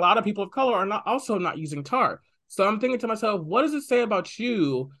like, and a lot of people of color are not using Tarte. So I'm thinking to myself, what does it say about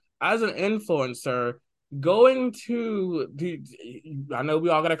you as an influencer going to I know we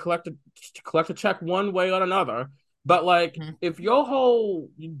all gotta collect a check one way or another, but like, if your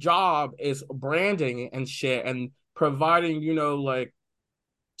whole job is branding and shit and providing, like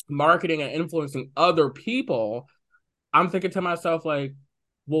marketing and influencing other people, I'm thinking to myself like,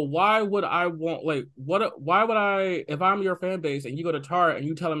 well, why would I want, like, why would I, if I'm your fan base and you go to Tarte and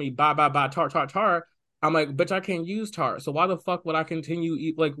you telling me buy Tarte, I'm like, bitch, I can't use Tarte. So why the fuck would I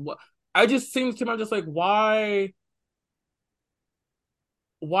continue like what? I just seems to me, I'm just like, why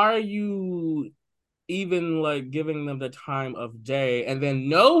are you even like giving them the time of day, and then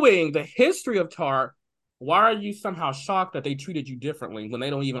knowing the history of Tarte, why are you somehow shocked that they treated you differently when they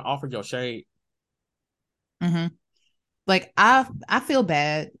don't even offer your shade? Mm-hmm. Like I feel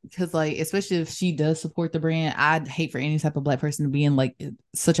bad because like especially if she does support the brand, I'd hate for any type of Black person to be in like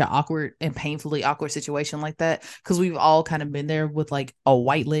such an awkward and painfully awkward situation like that, because we've all kind of been there with like a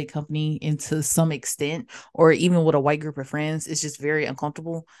white led company into some extent, or even with a white group of friends. It's just very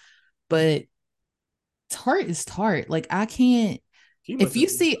uncomfortable. But Tarte is Tarte. Like I can't. If you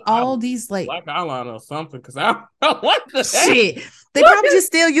see all these like black eyeliner or something, because I don't what the shit, heck? they probably just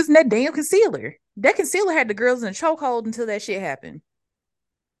still using that damn concealer. That concealer had the girls in a chokehold until that shit happened.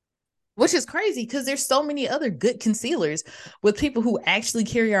 Which is crazy because there's so many other good concealers with people who actually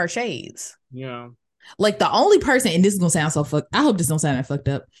carry our shades. Yeah. Like the only person, and this is gonna sound so fucked. I hope this don't sound that fucked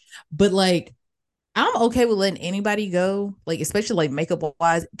up, but like I'm okay with letting anybody go, like especially like makeup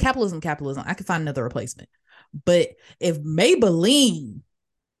wise. Capitalism. I can find another replacement. But if Maybelline,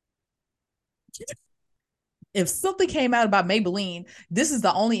 if something came out about Maybelline, this is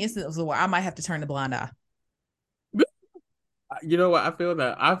the only instance where I might have to turn the blind eye. You know what? I feel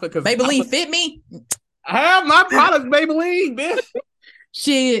that. Because Maybelline fit me. I have my product, Maybelline, bitch.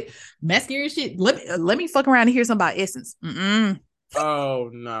 Shit, mascara shit. Let me fuck around and hear something about Essence. Oh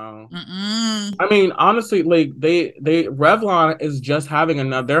no. I mean, honestly, like they Revlon is just having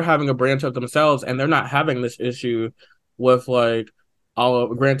they're having a branch of themselves, and they're not having this issue with like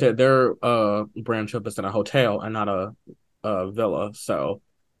granted their branch up is in a hotel and not a villa. So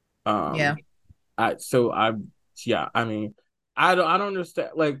Yeah. I mean I don't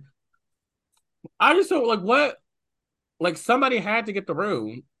understand, like I just don't like what, like somebody had to get the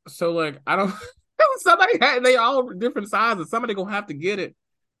room. So like I don't somebody had, they all different sizes. Somebody gonna have to get it.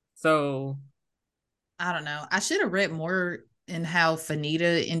 So I don't know. I should have read more in how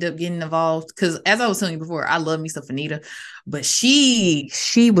Fanita ended up getting involved, because as I was telling you before, I love me some Fanita, but she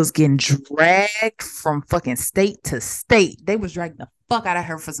was getting dragged from fucking state to state. They was dragging the fuck out of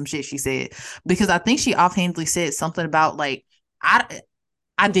her for some shit she said, because I think she offhandedly said something about like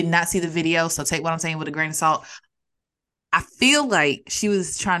I did not see the video, so take what I'm saying with a grain of salt. I feel like she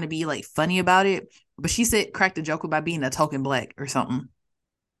was trying to be like funny about it, but she said cracked a joke about being a token Black or something,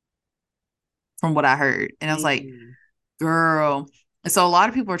 from what I heard. And I was like, girl. And so a lot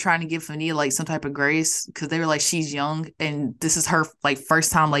of people are trying to give Fanita like some type of grace, because they were like, she's young and this is her like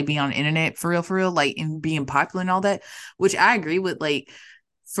first time like being on the internet for real, like, and being popular and all that, which I agree with. Like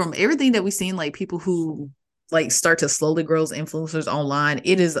from everything that we've seen, like people who like start to slowly grow as influencers online,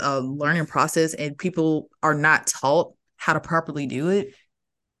 it is a learning process and people are not taught how to properly do it.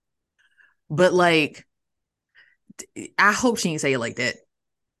 But like, I hope she didn't say it like that.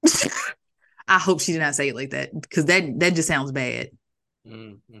 I hope she did not say it like that, because that just sounds bad.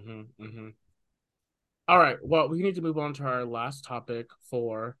 All right. Well, we need to move on to our last topic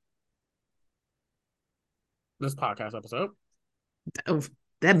for this podcast episode. Oh,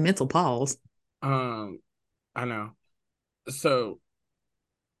 that mental pause. I know. So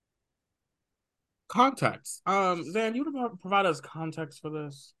context. Zan, you want to provide us context for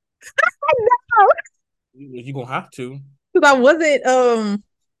this? I know. You gonna have to. Because I wasn't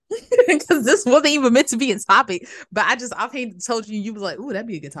because this wasn't even meant to be a topic, but I just offhand told you was like, ooh, that'd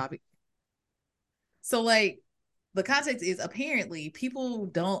be a good topic. So like the context is, apparently people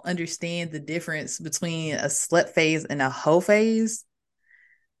don't understand the difference between a slut phase and a hoe phase.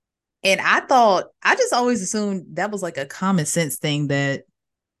 And I just always assumed that was like a common sense thing, that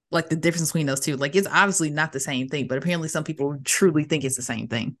like the difference between those two. Like it's obviously not the same thing, but apparently some people truly think it's the same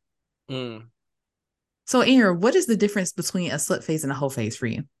thing. So Aaron, what is the difference between a slut phase and a hoe phase for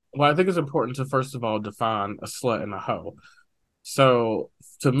you? Well, I think it's important to first of all define a slut and a hoe. So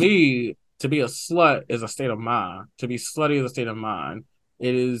to me, to be a slut is a state of mind. To be slutty is a state of mind.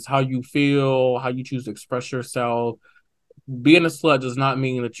 It is how you feel, how you choose to express yourself. Being a slut does not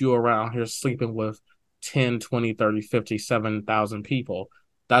mean that you're around here sleeping with 10, 20, 30, 50, 7,000 people.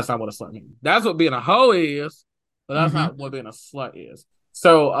 That's not what a slut means. That's what being a hoe is, but that's not what being a slut is.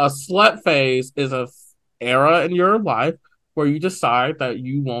 So a slut phase is a era in your life where you decide that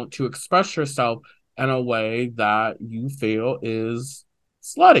you want to express yourself in a way that you feel is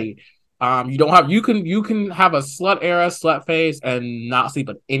slutty. You can have a slut era, slut phase, and not sleep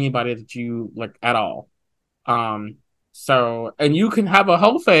with anybody that you like at all. So, and you can have a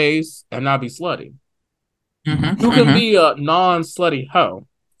hoe phase and not be slutty. You can be a non-slutty hoe,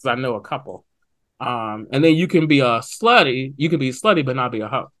 because I know a couple. And then you can be slutty but not be a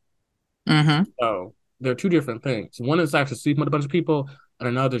hoe. So they're two different things. One is actually sleeping with a bunch of people, and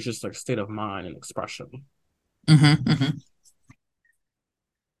another is just like state of mind and expression.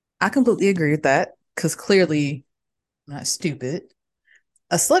 I completely agree with that, because clearly I'm not stupid.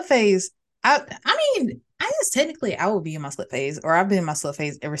 A slut phase, I mean, I guess technically I would be in my slut phase, or I've been in my slut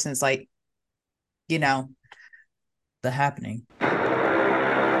phase ever since, like, you know, the happening.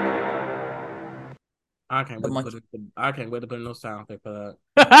 I can't The wait to monkey. I can't wait to put in no sound effect for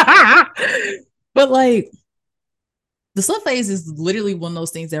that. But like, the slut phase is literally one of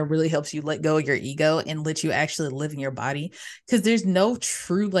those things that really helps you let go of your ego and let you actually live in your body, because there's no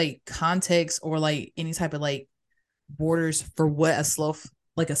true like context or like any type of like borders for what a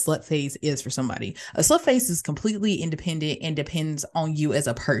slut phase is for somebody. A slut phase is completely independent and depends on you as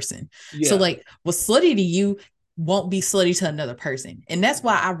a person. Yeah. So like what's slutty to you won't be slutty to another person. And that's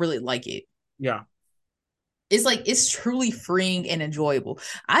why I really like it. Yeah. It's like, it's truly freeing and enjoyable.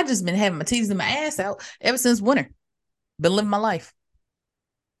 I just been having my titties and my ass out ever since winter. Been living my life.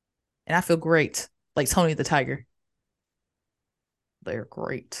 And I feel great. Like Tony the Tiger. They're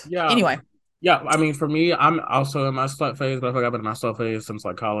great. Yeah. Anyway. Yeah, I mean, for me, I'm also in my slut phase, but I feel like I've been in my slut phase since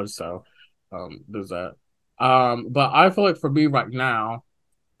like college, so there's that. But I feel like for me right now,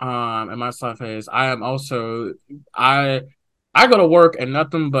 in my slut phase, I am also I go to work in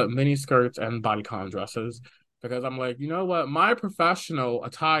nothing but mini skirts and bodycon dresses because I'm like, you know what? My professional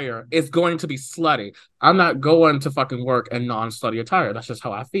attire is going to be slutty. I'm not going to fucking work in non-slutty attire. That's just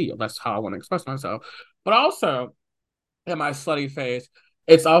how I feel. That's how I want to express myself. But also in my slutty phase,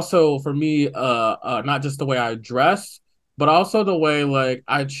 it's also for me not just the way I dress, but also the way like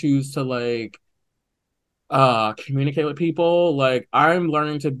I choose to like communicate with people. Like I'm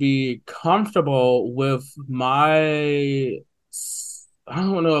learning to be comfortable with my I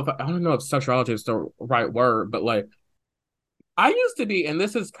don't know if sexuality is the right word, but like I used to be, and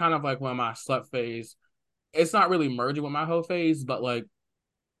this is kind of like when my slut phase, it's not really merging with my hoe phase, but like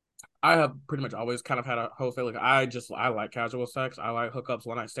I have pretty much always kind of had a hoe phase. Like I like casual sex. I like hookups,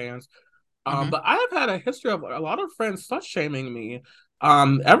 one night stands. But I have had a history of a lot of friends slut shaming me.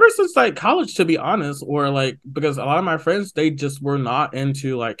 Ever since like college, to be honest, or like because a lot of my friends they just were not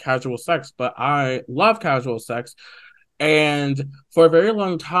into like casual sex, but I love casual sex. And for a very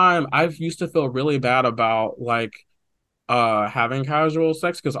long time, I've used to feel really bad about like having casual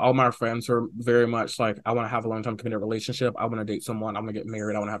sex because all my friends are very much like I want to have a long-term committed relationship. I want to date someone. I want to get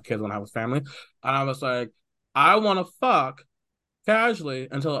married. I want to have kids. I want to have a family. And I was like, I want to fuck casually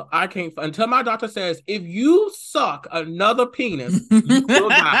until I can't until my doctor says if you suck another penis you will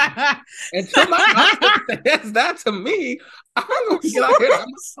die. Until my doctor says that to me, I'm gonna get out here and I'm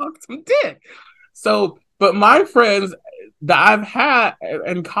gonna suck some dick. So but my friends that I've had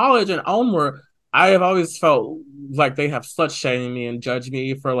in college and onward, I have always felt like they have slut shamed me and judged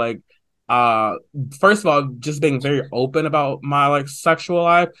me for like uh first of all just being very open about my like sexual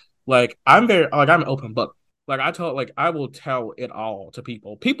life. Like I'm an open book. Like I will tell it all to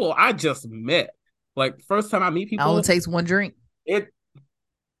people. People I just met. Like first time I meet people. It only takes one drink.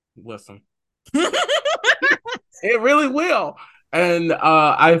 Listen. It really will. And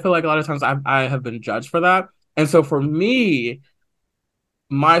I feel like a lot of times I have been judged for that. And so for me,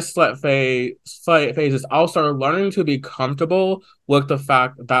 my slut phase is also learning to be comfortable with the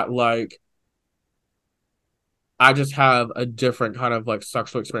fact that like I just have a different kind of like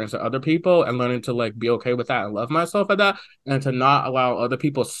sexual experience than other people and learning to like be okay with that and love myself at that and to not allow other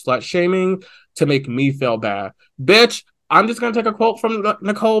people slut shaming to make me feel bad. Bitch, I'm just going to take a quote from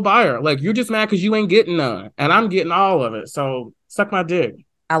Nicole Byer. Like, you're just mad because you ain't getting none and I'm getting all of it. So suck my dick.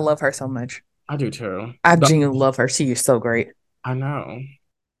 I love her so much. I do too. I genuinely love her. She is so great. I know.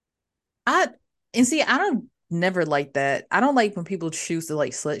 I don't never like that. I don't like when people choose to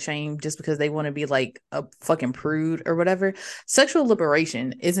like slut shame just because they want to be like a fucking prude or whatever. Sexual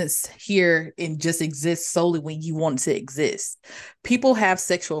liberation isn't here and just exists solely when you want to exist. People have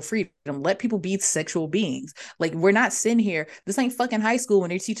sexual freedom. Let people be sexual beings. Like we're not sitting here. This ain't fucking high school when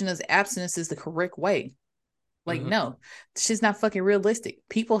they're teaching us abstinence is the correct way. Like, no, it's just not fucking realistic.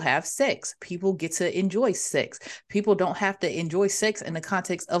 People have sex. People get to enjoy sex. People don't have to enjoy sex in the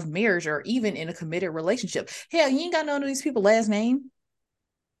context of marriage or even in a committed relationship. Hell, you ain't got none of these people last name.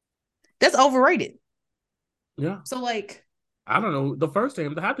 That's overrated. Yeah. So, like, I don't know. The first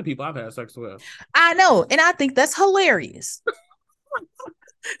name, half the people I've had sex with. I know. And I think that's hilarious.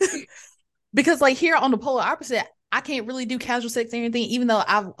 Because, like, here on the polar opposite, I can't really do casual sex or anything, even though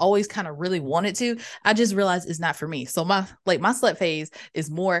I've always kind of really wanted to. I just realized it's not for me. So my slut phase is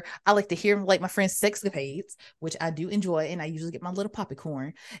more, I like to hear like my friends' sexcapades, which I do enjoy, and I usually get my little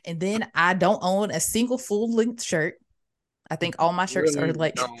popcorn. And then I don't own a single full-length shirt. I think all my shirts really are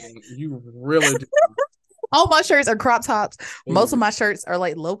like you really do. all my shirts are crop tops. Most of my shirts are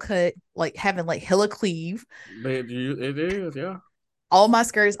like low cut, like having like hella cleave. It is, yeah. all my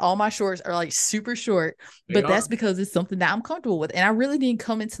skirts, all my shorts are like super short, but that's because it's something that I'm comfortable with. And I really didn't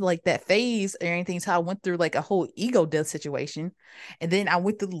come into like that phase or anything until I went through like a whole ego death situation. And then I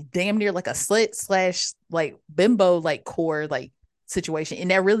went through damn near like a slut slash like bimbo like core like situation. And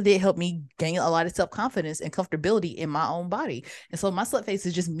that really did help me gain a lot of self-confidence and comfortability in my own body. And so my slut face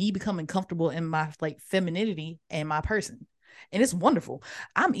is just me becoming comfortable in my like femininity and my person. And it's wonderful.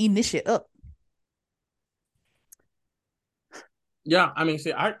 I'm eating this shit up. Yeah, I mean,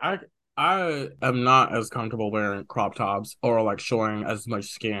 see, I am not as comfortable wearing crop tops or like showing as much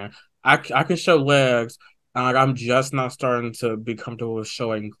skin. I can show legs, and like I'm just not starting to be comfortable with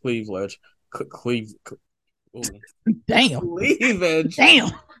showing cleavage. Damn. Cleavage. Damn.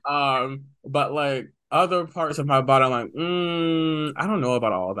 But like other parts of my body, I'm like, I don't know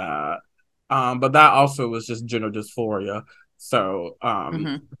about all that. But that also was just gender dysphoria. So,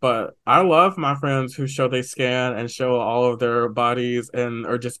 but I love my friends who show their skin and show all of their bodies and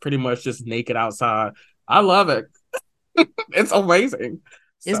are just pretty much just naked outside. I love it. It's amazing.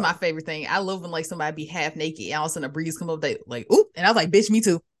 It's my favorite thing. I love when like somebody be half naked and all of a sudden a breeze come up, they like, oop, and I was like, bitch, me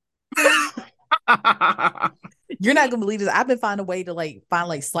too. You're not gonna believe this. I've been finding a way to like find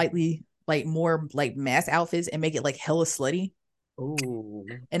like slightly like more like mass outfits and make it like hella slutty. Ooh.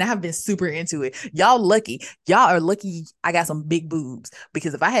 And I have been super into it. Y'all lucky. Y'all are lucky I got some big boobs.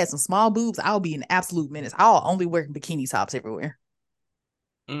 Because if I had some small boobs, I'll be an absolute menace. I'll only wear bikini tops everywhere.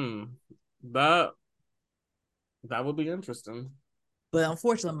 That would be interesting. But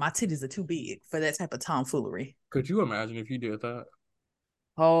unfortunately, my titties are too big for that type of tomfoolery. Could you imagine if you did that?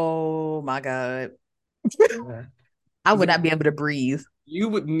 Oh my God. I would not be able to breathe. You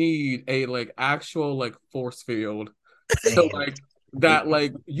would need a like actual like force field. So like that,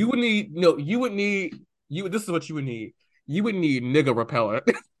 like you would need this is what you would need. You would need nigga repellent.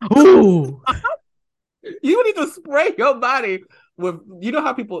 Ooh. You would need to spray your body with, you know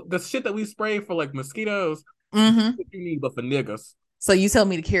how people, the shit that we spray for like mosquitoes, Mm-hmm. what you need but for niggas. So you tell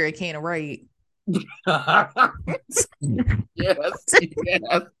me to carry a can of Raid? Yes.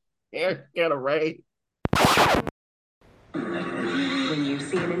 Can of Raid. When you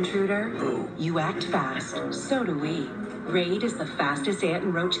see an intruder, you act fast. So do we. Raid is the fastest ant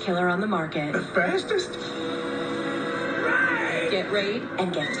and roach killer on the market. The fastest? Get Raid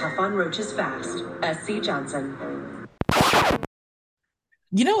and get tough on roaches fast. S.C. Johnson.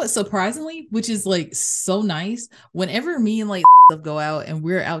 You know what, surprisingly, which is like so nice, whenever me and like stuff go out and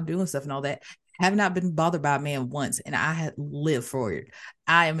we're out doing stuff and all that, I have not been bothered by a man once, and I had lived for it.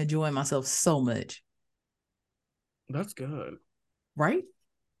 I am enjoying myself so much. That's good. Right?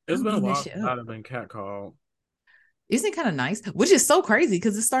 It's been a while since I've been catcalled. Isn't it kind of nice? Which is so crazy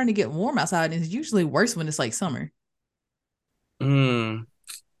because it's starting to get warm outside, and it's usually worse when it's like summer.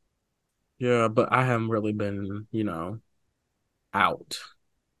 Yeah, but I haven't really been, out.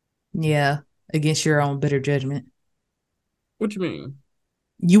 Yeah, against your own bitter judgment. What you mean?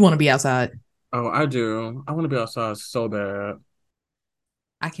 You want to be outside. Oh, I do. I want to be outside so bad.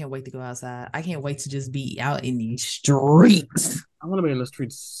 I can't wait to go outside. I can't wait to just be out in these streets. I want to be in the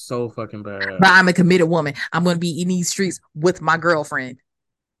streets so fucking bad. But I'm a committed woman. I'm going to be in these streets with my girlfriend.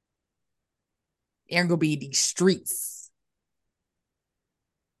 And going to be in these streets.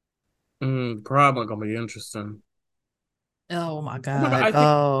 Probably going to be interesting. Oh my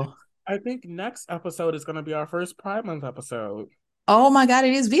God. I think next episode is going to be our first Pride Month episode. Oh my God,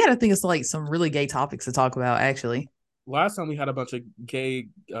 it is. We got to think of like some really gay topics to talk about, actually. Last time we had a bunch of gay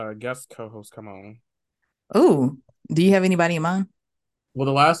guest co-hosts come on. Oh, do you have anybody in mind? Well,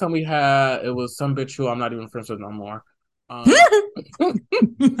 the last time we had, it was some bitch who I'm not even friends with no more.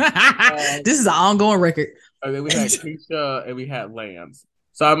 This is an ongoing record. And then we had Keisha and we had Lance.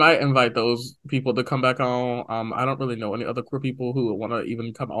 So I might invite those people to come back on. I don't really know any other queer people who would want to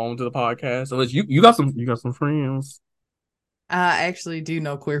even come on to the podcast. Unless you got some friends. I actually do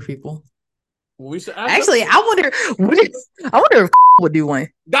know queer people. We should actually. I wonder if would do one.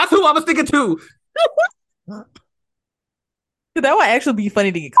 That's who I was thinking too. That would actually be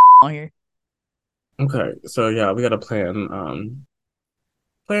funny to get on here. Okay, so yeah, we got to plan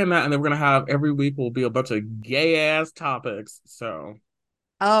that, and then we're gonna have every week will be a bunch of gay ass topics. So,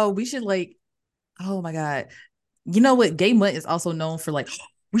 we should oh my God, you know what? Gay Month is also known for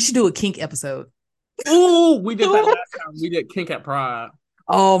we should do a kink episode. Ooh, we did that last time. We did kink at Pride.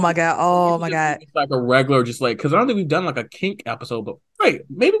 Oh my God! Oh my God! It's like a regular, just because I don't think we've done like a kink episode, but wait,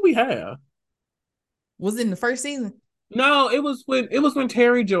 maybe we have. Was it in the first season? No, it was when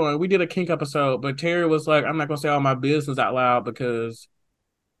Terry joined. We did a kink episode, but Terry was like, "I'm not gonna say all my business out loud because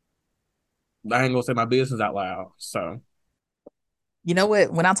I ain't gonna say my business out loud." So You know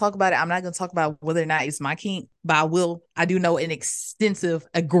what? When I talk about it, I'm not going to talk about whether or not it's my kink, but I do know an extensive,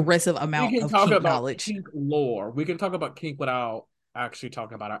 aggressive We amount can of talk kink about knowledge. kink lore. We can talk about kink without actually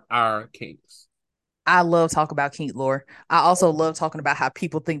talking about our kinks. I love talking about kink lore. I also love talking about how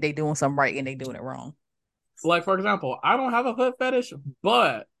people think they doing something right and they doing it wrong. Like, for example, I don't have a foot fetish,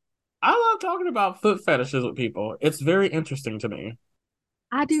 but I love talking about foot fetishes with people. It's very interesting to me.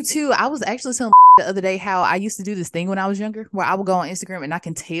 I do too. I was actually telling the other day how I used to do this thing when I was younger where I would go on Instagram and I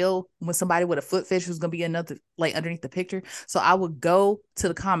can tell when somebody with a foot fetish was going to be another, like underneath the picture. So I would go to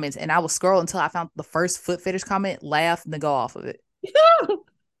the comments and I would scroll until I found the first foot fetish comment, laugh, and then go off of it.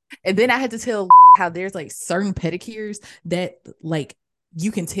 And then I had to tell how there's like certain pedicures that like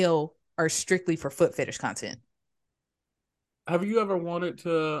you can tell are strictly for foot fetish content. Have you ever wanted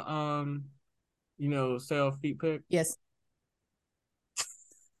to, sell feet pic? Yes.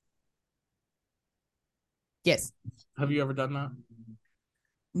 Yes. Have you ever done that?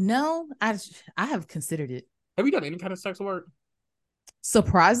 No, I have considered it. Have you done any kind of sex work?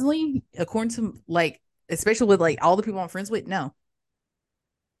 Surprisingly, according to like, especially with like all the people I'm friends with, no.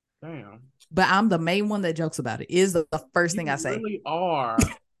 Damn. But I'm the main one that jokes about it. Is the first thing I say. You really are.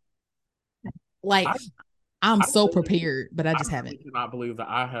 Like, I'm so really, prepared, but I just haven't. I cannot believe that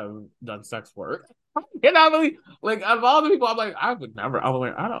I have done sex work. I cannot believe, like, out of all the people, I'm like, I would never. I'm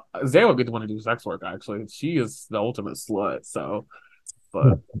like, I don't. Zay would be the one to do sex work. Actually, she is the ultimate slut. So,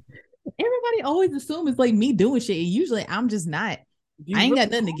 but everybody always assumes it's like me doing shit. And usually, I'm just not. I ain't got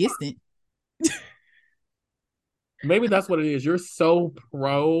nothing against it. Maybe that's what it is. You're so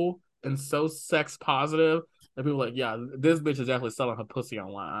pro and so sex positive that people are like, yeah, this bitch is definitely selling her pussy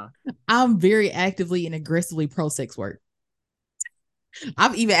online. I'm very actively and aggressively pro sex work.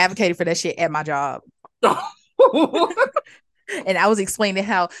 I've even advocated for that shit at my job. And I was explaining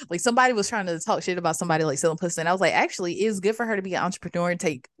how like somebody was trying to talk shit about somebody like selling pussy. And I was like, actually, it's good for her to be an entrepreneur and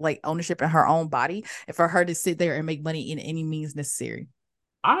take like ownership in her own body and for her to sit there and make money in any means necessary.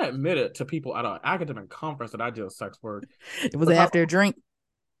 I admitted to people at an academic conference that I did sex work. It was after a drink.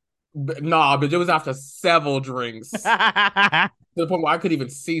 But it was after several drinks. To the point where I couldn't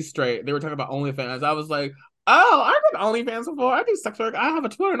even see straight. They were talking about OnlyFans. I was like, oh, I did OnlyFans before. I do sex work. I have a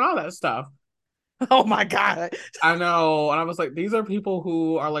Twitter and all that stuff. Oh my God. I know. And I was like, these are people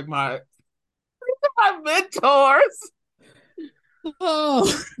who are like my mentors.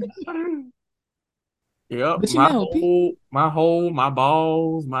 Oh. Yep. But My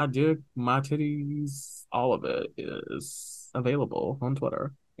balls, my dick, my titties, all of it is available on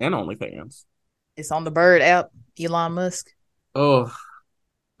Twitter and OnlyFans. It's on the Bird app, Elon Musk. Oh,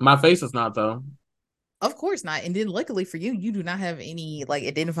 my face is not though. Of course not. And then luckily for you, you do not have any like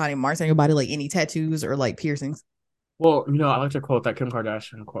identifying marks on your body, like any tattoos or like piercings. Well, I like to quote that Kim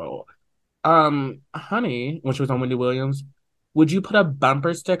Kardashian quote. Honey, when she was on Wendy Williams, would you put a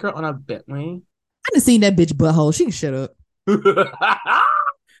bumper sticker on a Bentley? I done seen that bitch butthole. She can shut up. I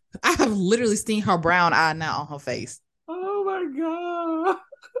have literally seen her brown eye now on her face. Oh my God.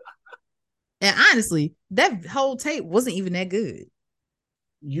 And honestly, that whole tape wasn't even that good.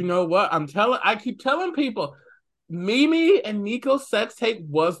 You know what? I keep telling people, Mimi and Nico's sex tape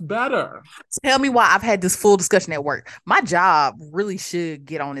was better. Tell me why I've had this full discussion at work. My job really should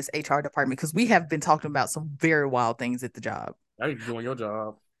get on this HR department because we have been talking about some very wild things at the job. You're doing your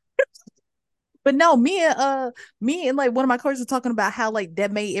job. But no, me and like one of my coworkers were talking about how like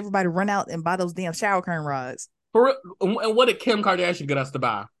that made everybody run out and buy those damn shower curtain rods. For real? And what did Kim Kardashian get us to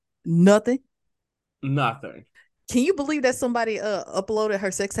buy? Nothing. Can you believe that somebody uploaded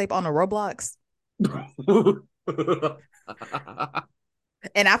her sex tape on a Roblox?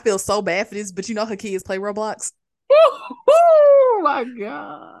 And I feel so bad for this, but her kids play Roblox. Oh my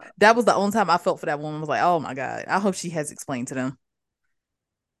God. That was the only time I felt for that woman. I was like, oh my God. I hope she has explained to them.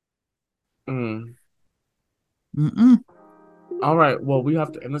 All right. Well, we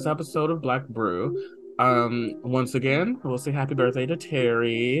have to end this episode of Black Brew. Once again, we'll say happy birthday to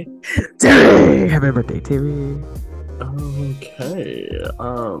Terry. Terry, happy birthday, Terry. Okay.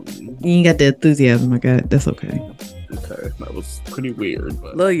 You ain't got the enthusiasm I got. That's okay. Okay, that was pretty weird.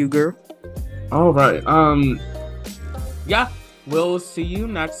 But... Love you, girl. All right. Yeah, we'll see you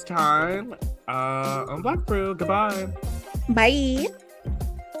next time. On Black Brew. Goodbye. Bye.